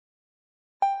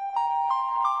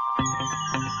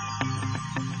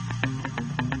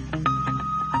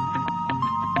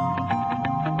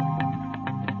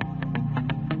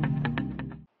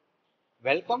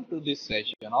Welcome to this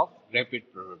session of rapid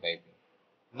prototyping.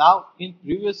 Now, in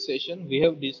previous session, we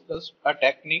have discussed a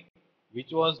technique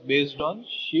which was based on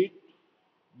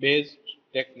sheet-based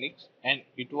techniques, and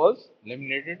it was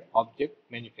laminated object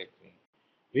manufacturing.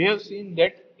 We have seen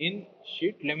that in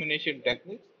sheet lamination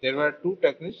techniques, there were two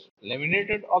techniques: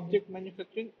 laminated object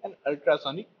manufacturing and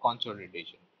ultrasonic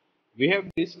consolidation. We have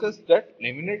discussed that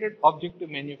laminated object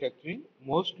manufacturing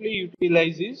mostly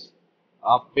utilizes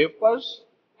papers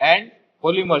and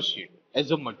polymer sheet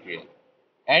as a material,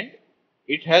 and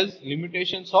it has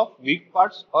limitations of weak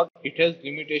parts, or it has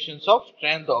limitations of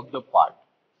strength of the part.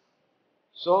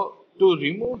 So to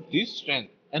remove this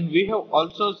strength, and we have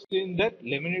also seen that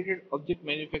laminated object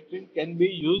manufacturing can be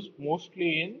used mostly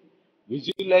in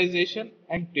visualization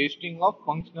and testing of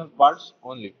functional parts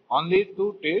only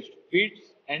to test fits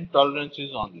and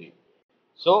tolerances only.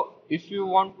 So if you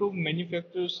want to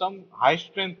manufacture some high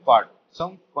strength part,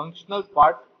 some functional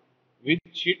part with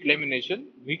sheet lamination,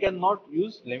 we cannot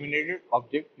use laminated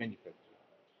object manufacturing.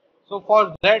 So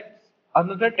for that,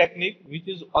 another technique which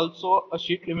is also a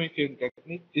sheet lamination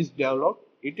technique is developed.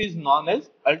 It is known as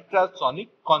ultrasonic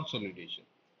consolidation.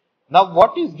 Now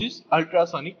what is this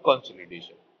ultrasonic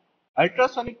consolidation?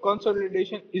 Ultrasonic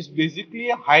consolidation is basically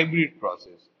a hybrid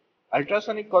process.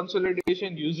 Ultrasonic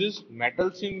consolidation uses metal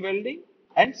seam welding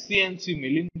and CNC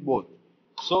milling both.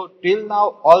 So till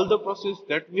now all the process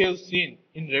that we have seen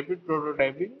in rapid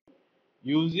prototyping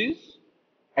uses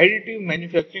additive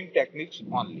manufacturing techniques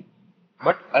only.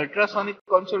 But ultrasonic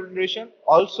consolidation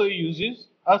also uses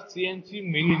a CNC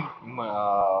milling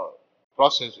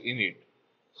process in it.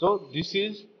 So this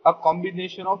is a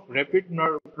combination of rapid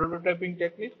prototyping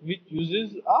technique which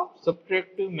uses a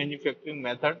subtractive manufacturing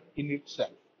method in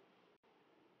itself.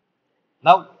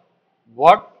 Now,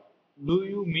 what do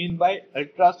you mean by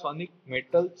ultrasonic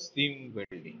metal seam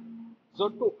welding? So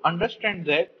to understand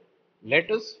that,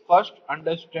 let us first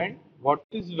understand what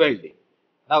is welding.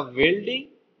 Now, welding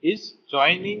is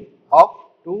joining of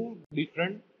two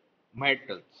different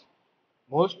metals.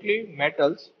 Mostly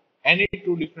metals, any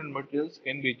two different materials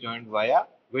can be joined via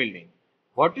welding.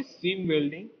 What is seam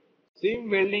welding? Seam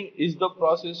welding is the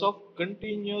process of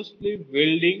continuously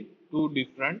welding two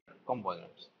different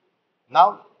components.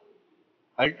 Now,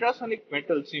 ultrasonic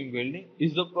metal seam welding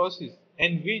is the process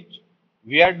in which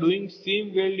we are doing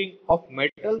seam welding of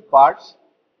metal parts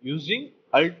using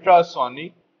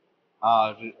ultrasonic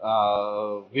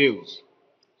waves.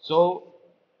 So,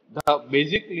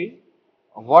 basically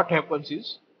what happens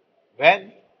is,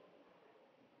 when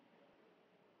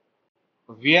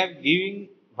we are giving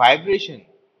vibration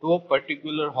to a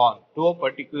particular horn, to a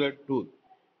particular tool,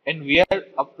 and we are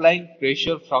applying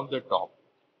pressure from the top,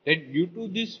 then due to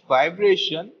this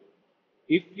vibration,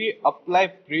 if we apply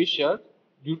pressure,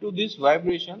 due to this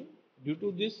vibration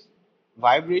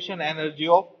energy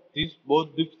of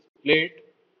both this plate,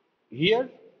 here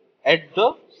at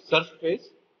the surface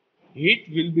heat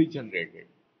will be generated,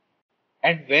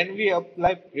 and when we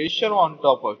apply pressure on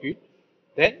top of it,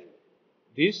 then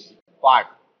this part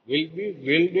will be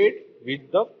welded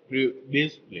with the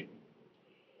base plate.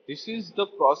 This is the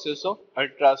process of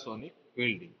ultrasonic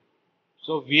welding.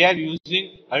 So we are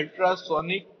using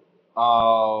ultrasonic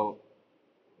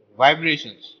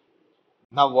vibrations.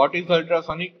 Now what is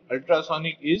ultrasonic?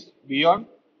 Ultrasonic is beyond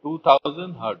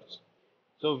 2000 Hertz.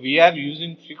 So we are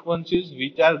using frequencies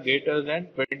which are greater than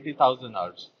 20,000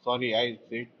 Hertz. Sorry, I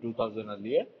said 2000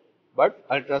 earlier, but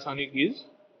ultrasonic is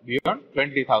beyond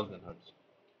 20,000 Hertz.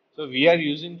 So we are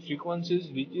using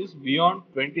frequencies which is beyond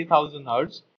 20,000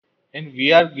 Hertz, and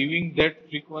we are giving that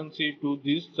frequency to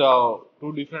these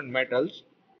two different metals,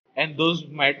 and those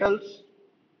metals,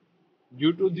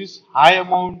 due to this high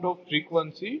amount of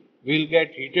frequency, will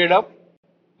get heated up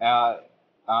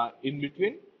in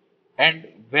between, and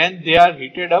when they are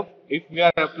heated up, if we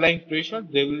are applying pressure,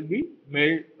 they will be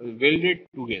welded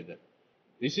together.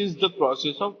 This is the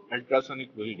process of ultrasonic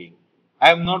welding.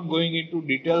 I am not going into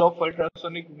detail of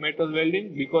ultrasonic metal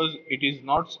welding because it is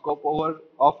not scope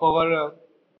of our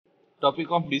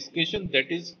topic of discussion,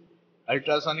 that is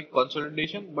ultrasonic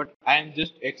consolidation, but I am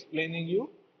just explaining you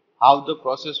how the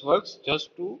process works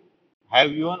just to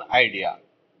have you an idea.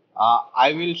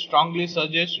 I will strongly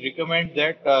recommend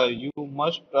that you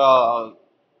must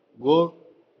go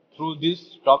through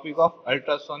this topic of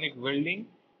ultrasonic welding.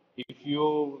 If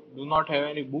you do not have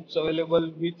any books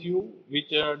available with you which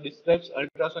describes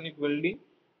ultrasonic welding,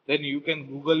 then you can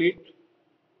Google it.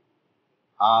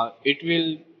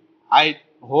 I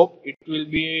hope it will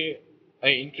be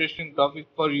an interesting topic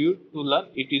for you to learn.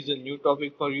 It is a new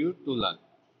topic for you to learn.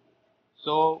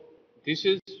 So this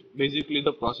is basically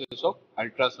the process of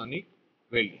ultrasonic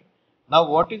welding. Now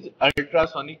what is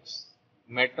ultrasonic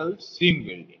metal seam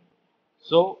welding.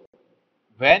 So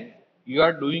when you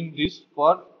are doing this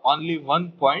for only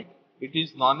one point, it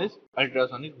is known as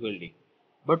ultrasonic welding.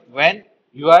 But when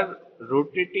you are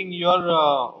rotating your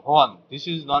horn, this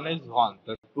is known as horn,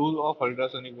 the tool of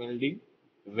ultrasonic welding,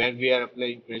 where we are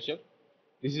applying pressure.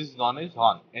 This is known as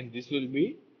horn, and this will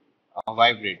be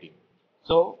vibrating.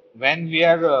 So when we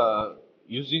are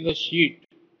using a sheet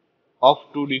of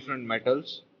two different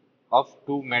metals, of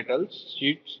two metals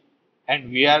sheets,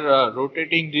 and we are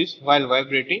rotating this while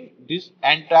vibrating, this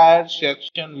entire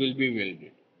section will be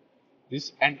welded.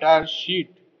 This entire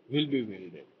sheet will be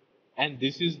welded, and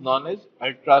this is known as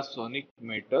ultrasonic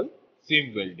metal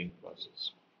seam welding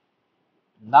process.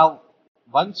 Now,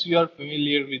 once you are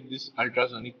familiar with this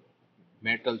ultrasonic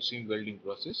metal seam welding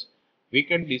process, we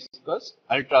can discuss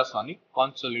ultrasonic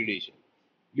consolidation.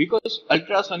 Because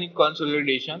ultrasonic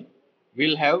consolidation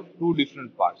will have two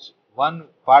different parts. One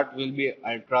part will be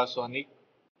ultrasonic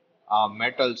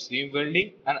metal seam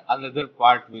welding, and another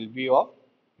part will be of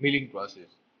milling process.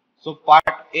 So part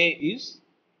A is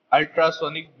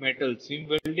ultrasonic metal seam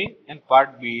welding, and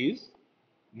part B is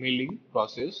milling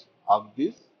process of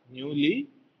this newly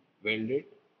welded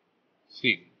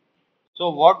seam. So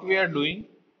what we are doing,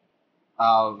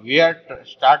 we are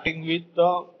starting with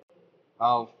the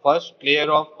first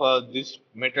layer of this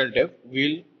metal tape.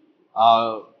 We'll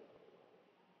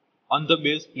on the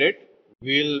base plate,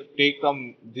 we will take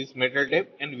this metal tape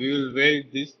and we will weld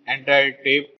this entire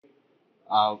tape.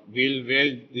 We will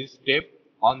weld this tape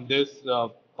on this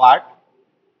part,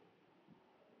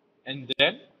 and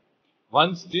then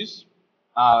once this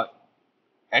uh,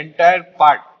 entire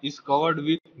part is covered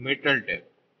with metal tape,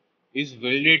 is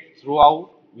welded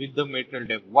throughout with the metal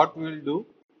tape, what we will do?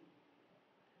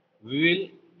 We will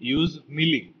use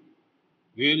milling.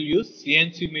 We will use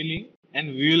CNC milling, and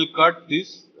we will cut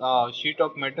this sheet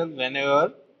of metal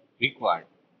whenever required.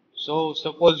 So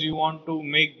suppose you want to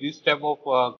make this type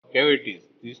of cavities,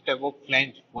 this type of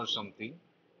flange for something,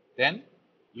 then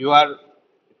you are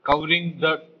covering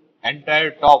the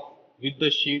entire top with the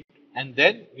sheet, and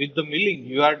then with the milling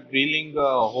you are drilling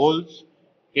holes,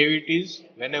 cavities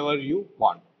whenever you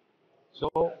want.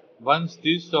 So once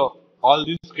this all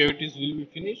these cavities will be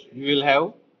finished, you will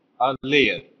have a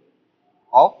layer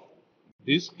of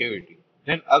this cavity.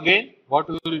 Then again what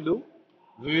we will do?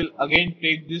 We will again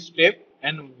take this tape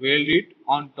and weld it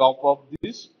on top of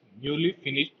this newly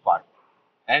finished part.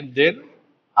 And then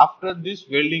after this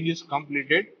welding is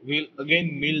completed, we will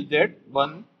again mill that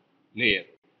one layer.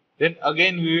 Then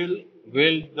again we will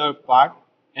weld the part,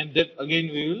 and then again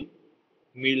we will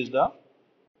mill the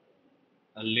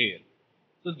layer.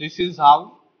 So this is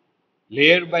how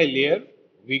layer by layer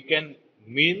we can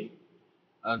mill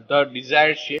the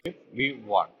desired shape we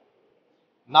want.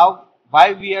 Now,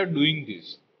 why we are doing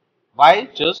this? Why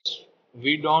just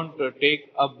we don't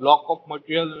take a block of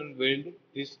material and weld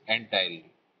this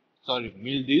entirely? Sorry,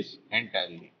 mill this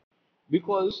entirely.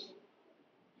 Because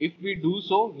if we do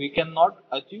so, we cannot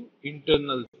achieve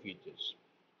internal features.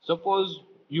 Suppose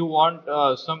you want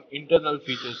some internal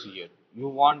features here. You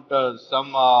want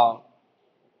some,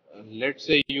 let's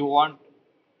say you want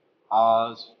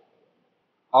uh,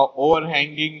 a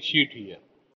overhanging sheet here.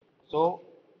 So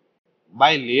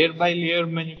by layer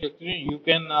manufacturing, you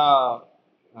can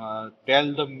tell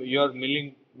your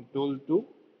milling tool to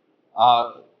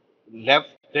uh, left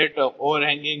that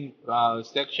overhanging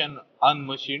section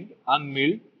unmachined,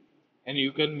 unmilled, and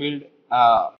you can mill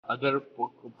other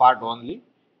part only,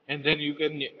 and then you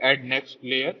can add next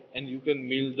layer and you can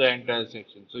mill the entire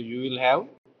section. So you will have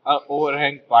a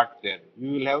overhang part there.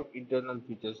 You will have internal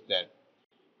features there,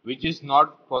 which is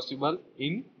not possible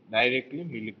in directly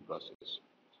milling process.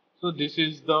 So this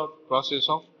is the process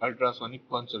of ultrasonic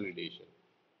consolidation.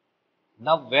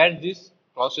 Now where this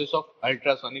process of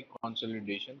ultrasonic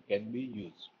consolidation can be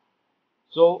used.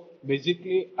 So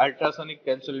basically ultrasonic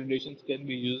consolidations can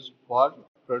be used for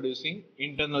producing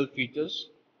internal features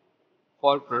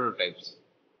for prototypes.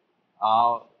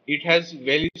 It has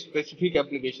very specific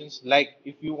applications, like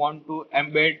if you want to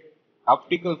embed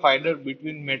optical fiber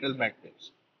between metal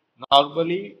matrix,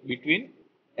 normally between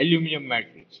aluminum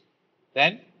matrix,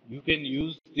 then you can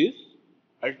use this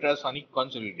ultrasonic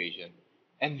consolidation,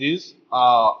 and this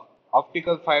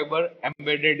optical fiber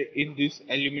embedded in this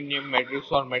aluminum matrix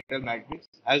or metal matrix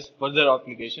has further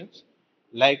applications,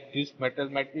 like this metal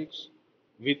matrix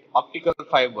with optical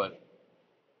fiber.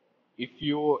 If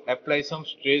you apply some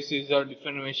stresses or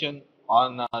deformation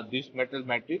on this metal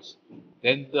matrix,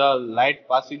 then the light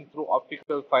passing through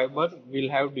optical fiber will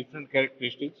have different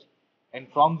characteristics, and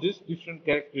from these different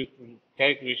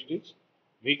characteristics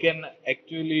we can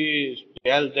actually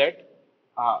tell that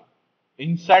uh,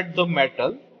 inside the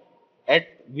metal, at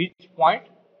which point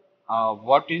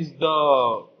what is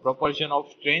the proportion of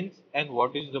strains and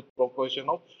what is the proportion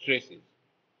of stresses.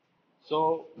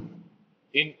 So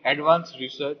in advanced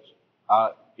research,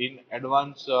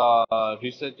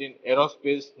 research in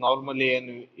aerospace normally,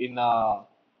 and in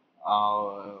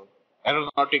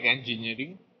aeronautic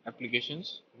engineering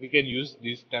applications, we can use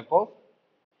this type of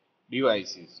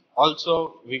devices.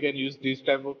 Also, we can use this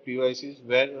type of devices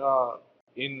where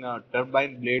in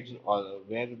turbine blades, or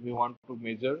where we want to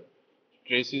measure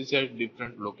stresses at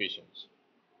different locations.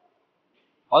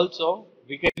 Also,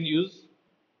 we can use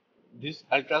this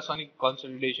ultrasonic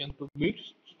consolidation to build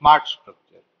smart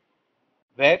structure,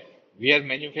 where we are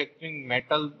manufacturing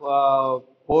metal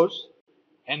cores,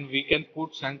 and we can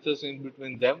put sensors in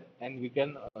between them, and we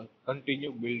can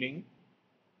continue building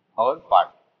our part.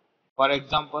 For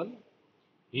example,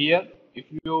 here, if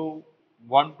you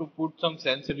want to put some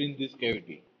sensor in this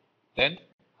cavity, then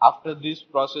after this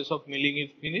process of milling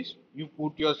is finished, you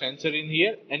put your sensor in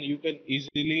here, and you can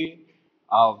easily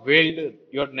weld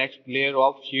your next layer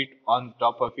of sheet on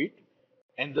top of it,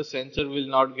 and the sensor will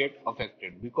not get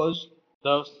affected, because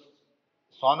the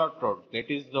sonotrode, that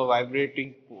is the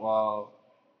vibrating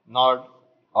node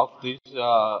of this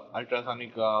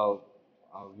ultrasonic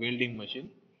welding machine,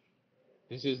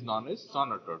 this is known as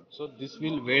sonotrode. So this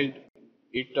will weld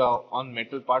it on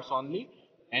metal parts only,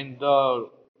 and the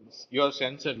your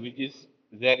sensor which is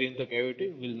there in the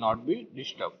cavity will not be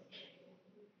disturbed.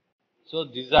 So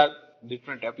these are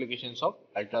different applications of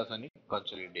ultrasonic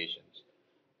consolidations.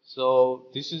 So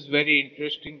this is very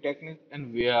interesting technique,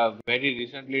 and we are very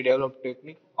recently developed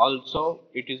technique. Also,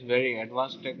 it is very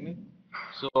advanced technique.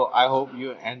 So I hope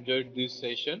you enjoyed this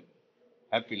session.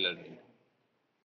 Happy learning.